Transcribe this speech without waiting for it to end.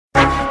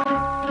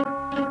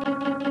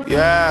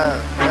Yeah.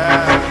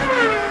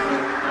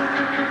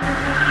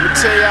 Let me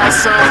tell y'all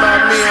something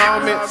about me,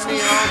 homie.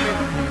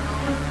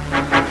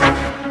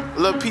 A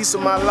little piece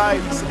of my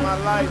life.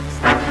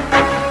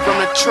 From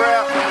the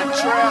trap,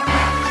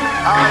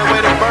 all the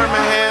way to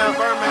Birmingham.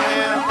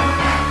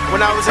 When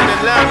I was in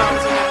Atlanta,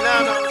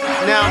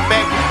 now I'm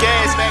back with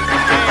gas.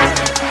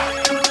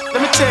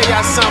 Let me tell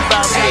y'all something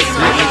about me.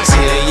 Let me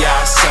tell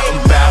y'all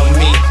something about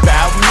me.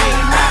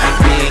 I've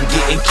been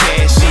getting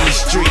cash in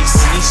these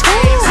streets.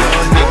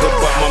 Young nigga,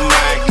 but my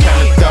mind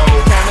kinda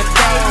dope.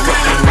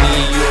 Fucking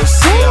me, you'll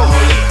see a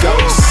Holy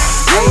Ghost.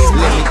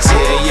 Let me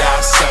tell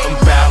y'all something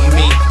about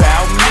me.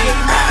 I've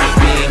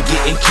been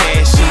getting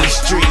cash in these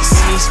streets.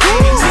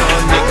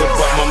 Young nigga,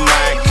 but my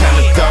mind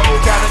kinda dope.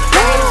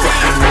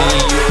 Fucking me,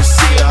 you'll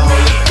see a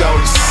Holy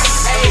Ghost.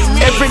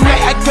 Every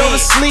night I go to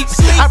sleep,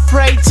 I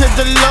pray to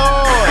the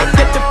Lord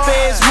that the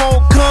feds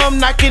won't come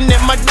knocking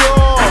at my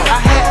door. I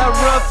had a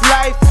rough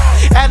life,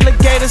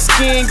 alligator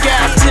skin,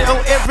 got to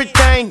on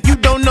everything. You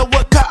don't know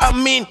what car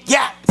I'm in,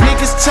 yeah.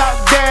 Niggas talk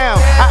down,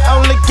 I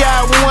only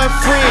got one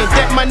friend,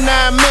 that my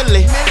 9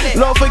 milli.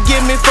 Lord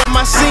forgive me for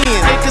my sin.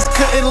 Niggas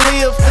couldn't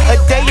live a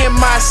day in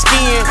my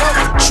skin.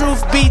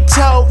 Truth be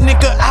told,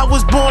 nigga, I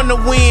was born to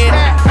win.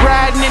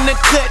 Riding in the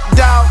cut,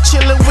 dog,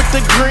 chillin' with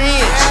the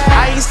Grinch.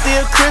 I ain't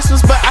still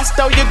Christmas, but I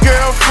stole your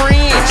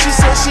girlfriend. She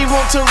said she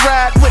want to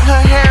ride with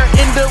her hair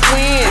in the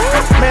wind.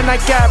 Man, I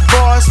got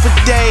bars for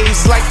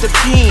days like the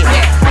pen.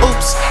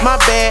 Oops, my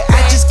bad,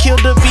 I just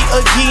killed the beat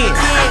again.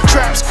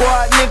 Trap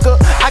squad, nigga,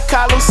 I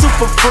call them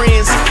super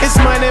friends. It's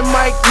Money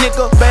Mike,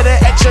 nigga, better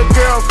at your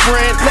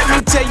girlfriend. Let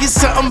me tell you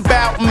something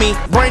about me,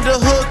 bring the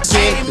hook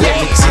in. Let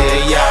me tell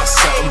y'all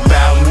something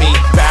about me.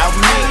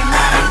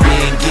 I've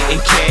been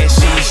getting cash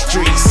in these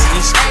streets.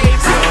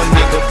 Young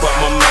nigga, but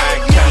my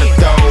mind kinda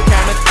dope.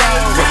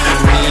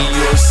 Fucking me,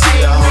 you'll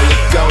see a Holy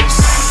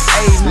Ghost.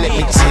 Let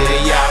me tell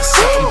y'all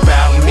something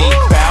about me.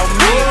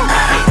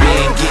 I've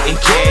been getting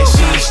cash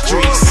in these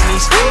streets.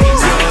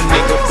 Young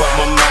nigga, but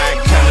my mind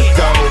kinda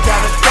dope.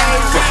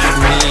 Fucking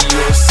me,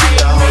 you'll see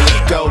a Holy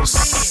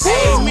Ghost.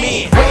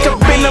 Amen. Wake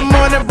up in the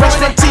morning, brush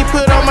my teeth,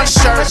 put on my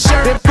shirt,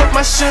 then put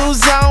my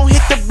shoes on,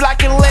 hit the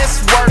block and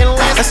let's work.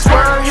 I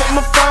swear, hit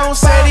my phone,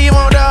 said he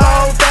want the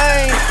whole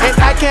thing, and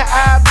I can't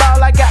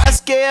eyeball, I got a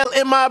scale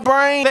in my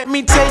brain. Let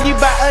me tell you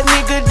about a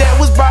nigga that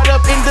was brought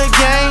up in the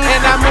game,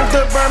 and I moved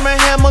to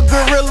Birmingham, a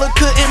gorilla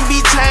couldn't be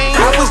tamed.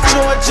 I was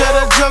Georgia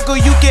the jungle,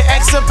 you can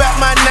ask about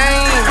my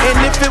name,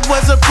 and if it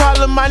was a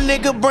problem, my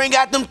nigga bring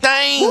out them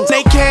things.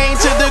 They came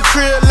to the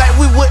crib like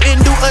we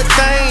wouldn't do a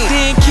thing.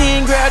 Then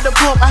King grabbed the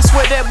pump, I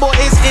swear that boy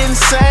is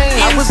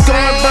insane. I was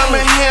going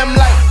Birmingham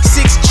like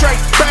 6 straight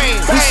bang.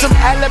 We some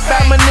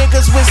Alabama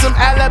niggas with some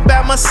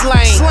Alabama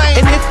slang.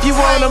 And if you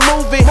wanna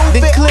move it,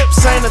 then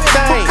clips ain't a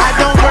thing. I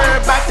don't worry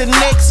about the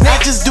next, I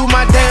just do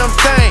my damn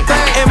thing.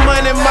 And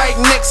Money Mike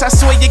next, I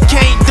swear you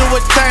can't do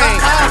a thing.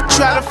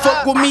 Try to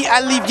fuck with me,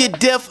 I leave you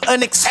deaf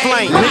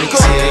unexplained. Let me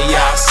tell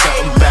y'all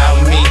something about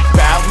me.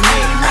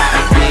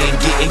 I've been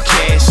getting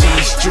cash in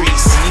these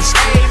streets.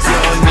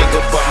 Young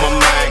nigga, but my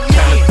mind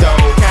kinda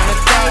dope.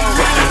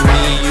 Fucking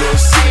me, you'll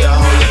see a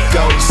Holy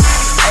Ghost.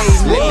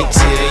 Let me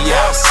tell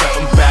y'all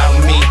something about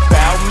me.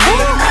 I've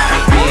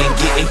been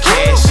getting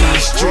cash in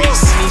these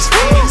streets.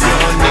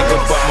 Young nigga,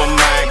 but my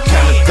mind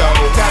kinda dope.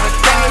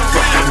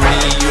 Fucking me,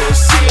 you'll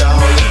see a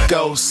Holy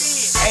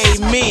Ghost.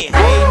 Amen.